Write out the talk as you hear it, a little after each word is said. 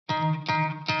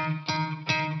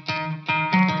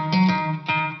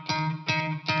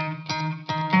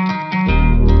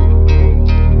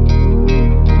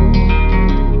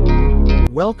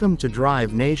Welcome to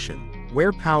Drive Nation,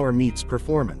 where power meets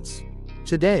performance.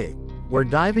 Today, we're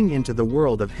diving into the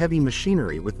world of heavy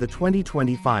machinery with the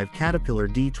 2025 Caterpillar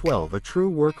D12, a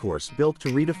true workhorse built to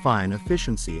redefine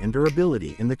efficiency and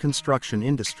durability in the construction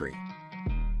industry.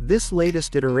 This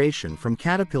latest iteration from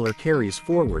Caterpillar carries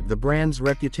forward the brand's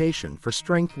reputation for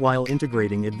strength while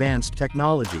integrating advanced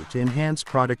technology to enhance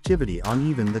productivity on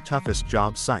even the toughest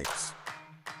job sites.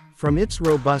 From its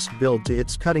robust build to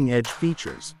its cutting-edge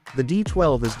features, the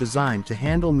D12 is designed to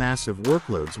handle massive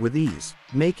workloads with ease,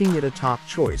 making it a top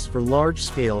choice for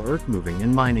large-scale earthmoving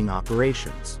and mining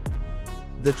operations.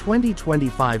 The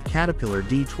 2025 Caterpillar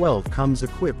D12 comes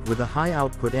equipped with a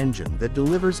high-output engine that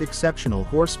delivers exceptional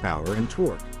horsepower and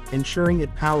torque, ensuring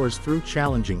it powers through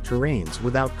challenging terrains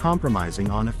without compromising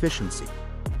on efficiency.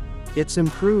 Its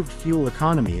improved fuel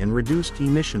economy and reduced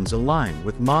emissions align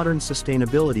with modern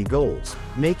sustainability goals,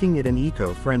 making it an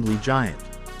eco-friendly giant.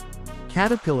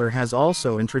 Caterpillar has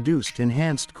also introduced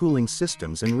enhanced cooling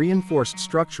systems and reinforced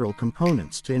structural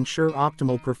components to ensure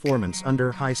optimal performance under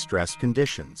high-stress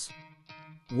conditions.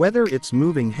 Whether it's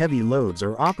moving heavy loads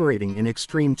or operating in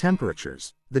extreme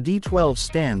temperatures, the D12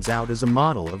 stands out as a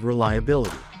model of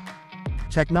reliability.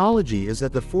 Technology is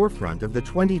at the forefront of the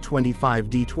 2025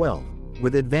 D12.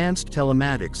 With advanced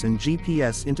telematics and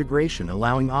GPS integration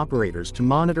allowing operators to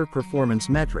monitor performance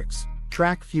metrics,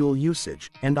 track fuel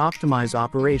usage, and optimize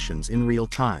operations in real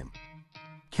time.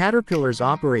 Caterpillar's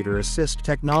Operator Assist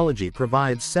technology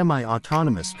provides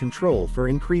semi-autonomous control for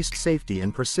increased safety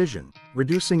and precision,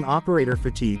 reducing operator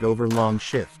fatigue over long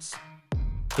shifts.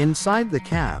 Inside the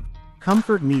cab,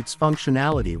 comfort meets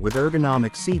functionality with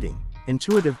ergonomic seating,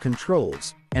 intuitive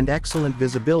controls, and excellent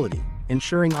visibility,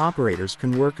 ensuring operators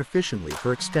can work efficiently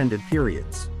for extended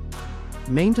periods.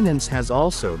 Maintenance has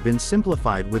also been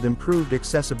simplified with improved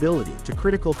accessibility to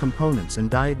critical components and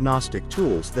diagnostic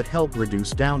tools that help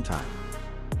reduce downtime.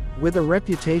 With a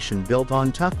reputation built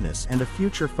on toughness and a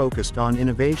future focused on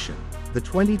innovation, the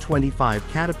 2025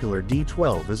 Caterpillar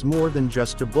D12 is more than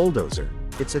just a bulldozer,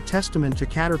 it's a testament to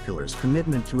Caterpillar's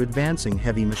commitment to advancing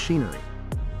heavy machinery.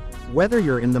 Whether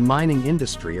you're in the mining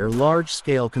industry or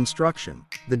large-scale construction,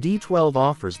 the D12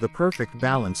 offers the perfect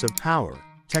balance of power,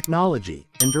 technology,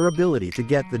 and durability to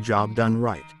get the job done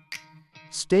right.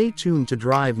 Stay tuned to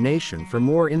Drive Nation for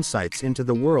more insights into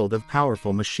the world of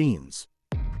powerful machines.